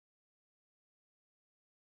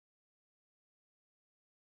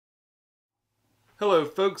Hello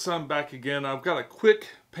folks, I'm back again. I've got a quick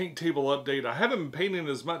paint table update. I haven't been painting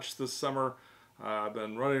as much this summer. I've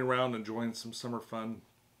been running around enjoying some summer fun,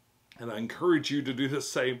 and I encourage you to do the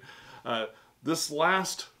same. This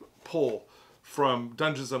last pull from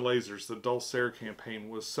Dungeons and Lasers, the Deuslair campaign,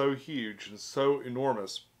 was so huge and so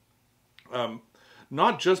enormous.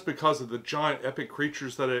 Not just because of the giant epic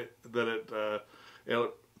creatures that it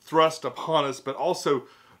thrust upon us, but also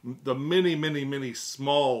the many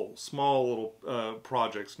small little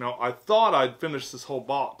projects. Now, I thought I'd finish this whole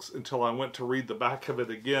box until I went to read the back of it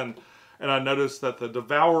again, and I noticed that the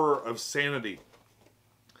Devourer of Sanity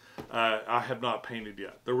I have not painted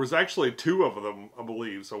yet. There was actually two of them, I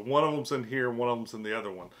believe. So one of them's in here, and one of them's in the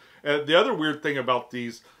other one. The other weird thing about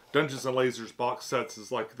these Dungeons and Lasers box sets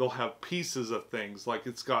is like they'll have pieces of things. Like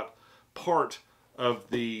it's got part of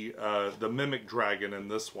the Mimic Dragon in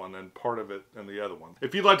this one and part of it in the other one.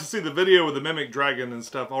 If you'd like to see the video with the Mimic Dragon and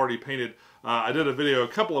stuff already painted, I did a video a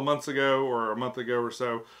couple of months ago or a month ago or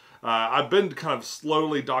so. I've been kind of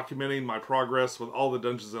slowly documenting my progress with all the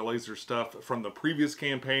Dungeons and Lasers stuff from the previous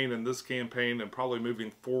campaign and this campaign, and probably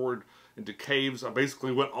moving forward into caves. I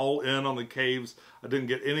basically went all in on the caves. I didn't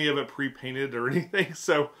get any of it pre-painted or anything,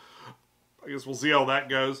 so I guess we'll see how that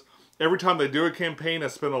goes. Every time they do a campaign, I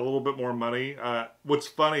spend a little bit more money. What's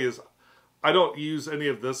funny is I don't use any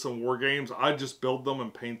of this in war games. I just build them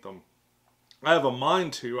and paint them. I have a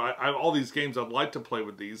mind to. I have all these games I'd like to play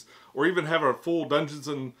with these, or even have a full Dungeons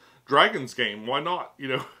and Dragons game. Why not? You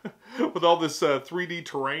know, with all this 3D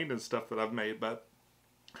terrain and stuff that I've made, but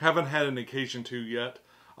haven't had an occasion to yet.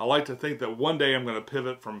 I like to think that one day I'm going to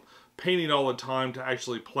pivot from painting all the time to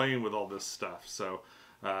actually playing with all this stuff. So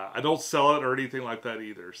I don't sell it or anything like that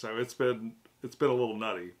either. So it's been a little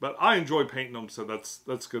nutty, but I enjoy painting them, so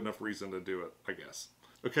that's good enough reason to do it, I guess.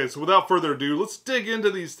 Okay, so without further ado, let's dig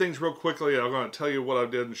into these things real quickly. I'm going to tell you what I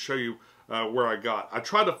did and show you where I got. I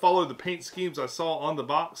tried to follow the paint schemes I saw on the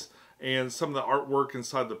box and some of the artwork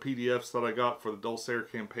inside the PDFs that I got for the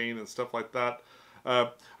Deuslair campaign and stuff like that.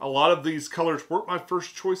 A lot of these colors weren't my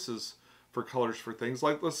first choices for colors for things.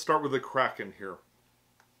 Like, let's start with the Kraken here.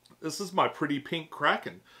 This is my pretty pink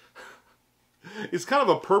Kraken. It's kind of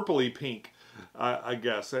a purpley pink, I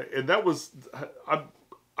guess. And that was,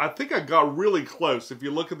 I think I got really close. If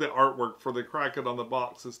you look at the artwork for the Kraken on the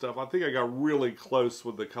box and stuff, I think I got really close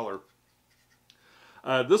with the color.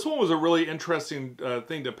 This one was a really interesting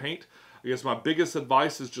thing to paint. I guess my biggest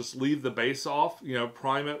advice is just leave the base off. You know,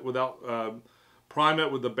 prime it with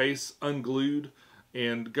the base unglued,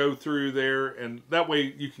 and go through there, and that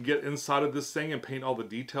way you can get inside of this thing and paint all the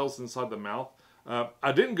details inside the mouth.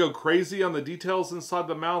 I didn't go crazy on the details inside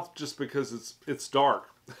the mouth just because it's dark.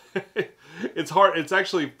 It's hard. It's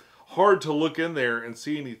actually hard to look in there and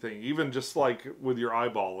see anything, even just like with your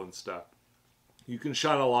eyeball and stuff. You can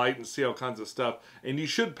shine a light and see all kinds of stuff, and you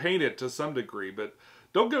should paint it to some degree, but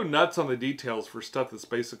don't go nuts on the details for stuff that's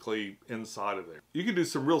basically inside of there. You can do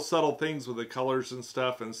some real subtle things with the colors and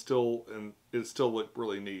stuff and it still look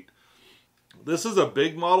really neat. This is a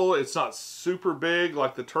big model. It's not super big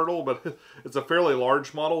like the turtle, but it's a fairly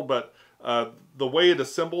large model. But the way it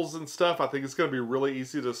assembles and stuff, I think it's going to be really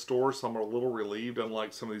easy to store, so I'm a little relieved,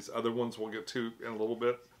 unlike some of these other ones we'll get to in a little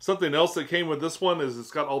bit. Something else that came with this one is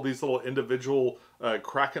it's got all these little individual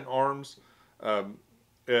Kraken arms.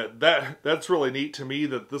 That's really neat to me,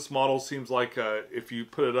 that this model seems like if you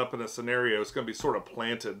put it up in a scenario, it's going to be sort of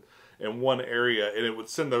planted in one area, and it would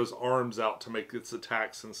send those arms out to make its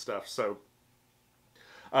attacks and stuff. So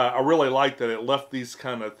I really like that it left these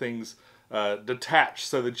kind of things detached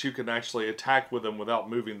so that you can actually attack with them without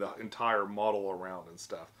moving the entire model around and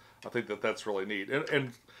stuff. I think that that's really neat,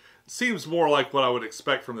 and seems more like what I would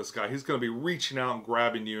expect from this guy. He's going to be reaching out and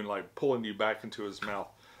grabbing you and like pulling you back into his mouth,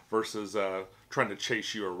 versus trying to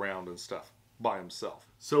chase you around and stuff by himself.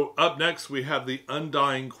 So up next we have the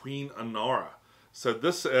Undying Queen Inara. So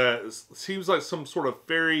this seems like some sort of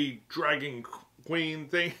fairy dragon queen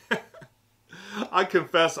thing. I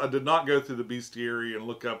confess I did not go through the bestiary and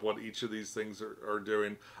look up what each of these things are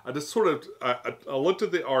doing. I just sort of, I looked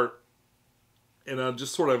at the art and I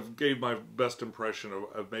just sort of gave my best impression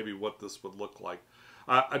of maybe what this would look like.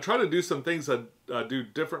 I try to do some things I do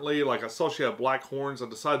differently. Like I saw she had black horns. I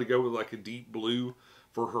decided to go with like a deep blue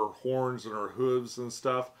for her horns and her hooves and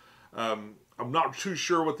stuff. I'm not too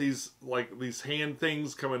sure what these hand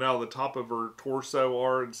things coming out of the top of her torso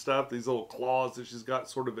are and stuff. These little claws that she's got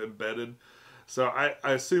sort of embedded. So I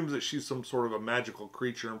assume that she's some sort of a magical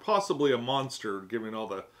creature and possibly a monster, given all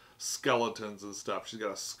the skeletons and stuff. She's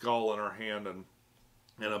got a skull in her hand and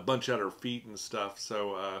a bunch at her feet and stuff.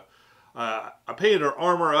 So I painted her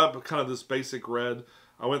armor up kind of this basic red.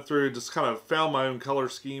 I went through and just kind of found my own color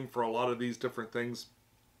scheme for a lot of these different things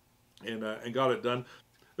and got it done.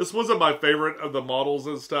 This wasn't my favorite of the models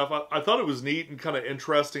and stuff. I thought it was neat and kind of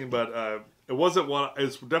interesting, but it wasn't one.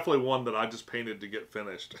 It's definitely one that I just painted to get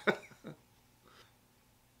finished.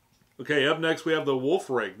 Okay, up next we have the wolf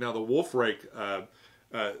rake. Now the wolf rake,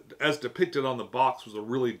 as depicted on the box, was a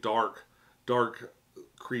really dark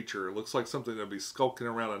creature. It looks like something that'd be skulking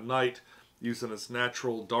around at night, using its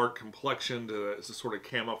natural dark complexion to sort of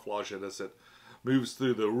camouflage it as it moves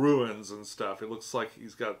through the ruins and stuff. It looks like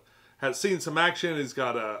has seen some action. He's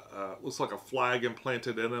got looks like a flag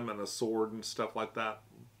implanted in him and a sword and stuff like that.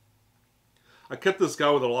 I kept this guy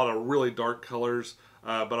with a lot of really dark colors,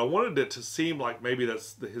 but I wanted it to seem like maybe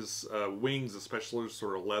that's his wings especially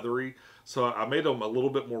sort of leathery. So I made them a little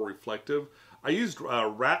bit more reflective. I used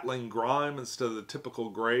rattling grime instead of the typical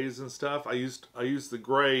grays and stuff. I used the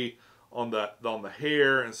gray on the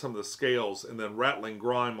hair and some of the scales, and then rattling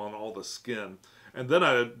grime on all the skin. And then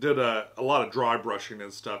I did a lot of dry brushing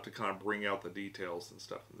and stuff to kind of bring out the details and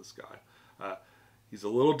stuff in this guy. He's a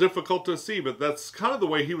little difficult to see, but that's kind of the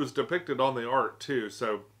way he was depicted on the art too.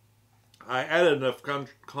 So I added enough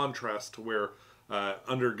contrast to where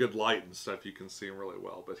under good light and stuff you can see him really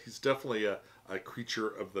well. But he's definitely a creature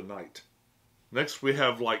of the night. Next we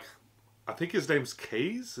have, like, I think his name's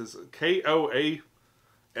Kaze. Is it Koas?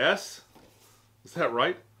 Is that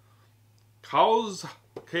right? Kaoz.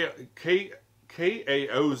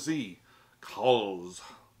 Kaoz. Cause.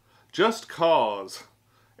 Just Cause.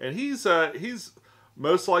 And he's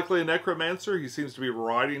most likely a necromancer. He seems to be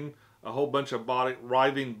riding a whole bunch of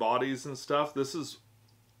writhing bodies and stuff. This is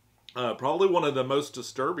probably one of the most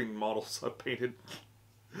disturbing models I've painted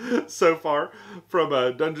so far from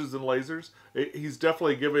Dungeons and Lasers. He's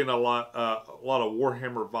definitely giving a lot of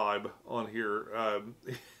Warhammer vibe on here.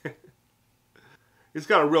 He's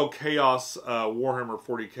got a real chaos Warhammer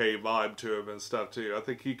 40k vibe to him and stuff too. I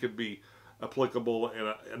think he could be applicable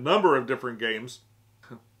in a number of different games.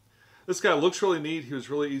 This guy looks really neat. He was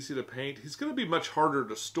really easy to paint. He's going to be much harder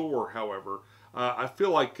to store, however. I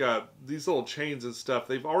feel like these little chains and stuff,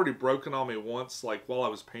 they've already broken on me once. Like while I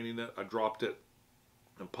was painting it, I dropped it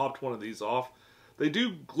and popped one of these off. They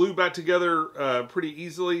do glue back together pretty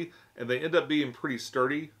easily, and they end up being pretty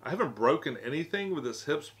sturdy. I haven't broken anything with this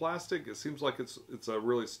HIPS plastic. It seems like it's a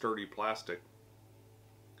really sturdy plastic.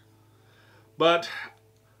 But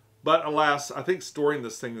alas, I think storing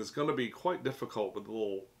this thing is going to be quite difficult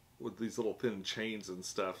with these little thin chains and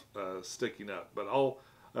stuff sticking up. But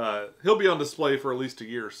he'll be on display for at least a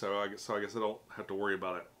year or so. I guess I don't have to worry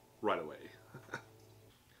about it right away.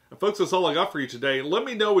 And folks, that's all I got for you today. Let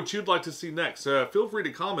me know what you'd like to see next. Feel free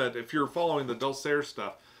to comment if you're following the Deuslair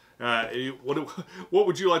stuff. What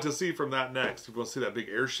would you like to see from that next? If you want to see that big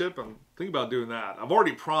airship, I'm thinking about doing that. I've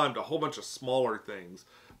already primed a whole bunch of smaller things,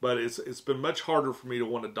 but it's been much harder for me to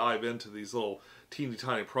want to dive into these little teeny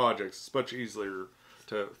tiny projects. It's much easier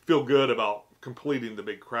to feel good about completing the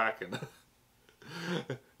big Kraken.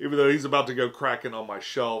 Even though he's about to go Kraken on my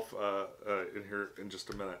shelf in here in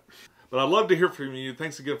just a minute. But I'd love to hear from you.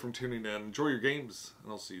 Thanks again for tuning in. Enjoy your games,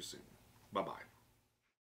 and I'll see you soon. Bye-bye.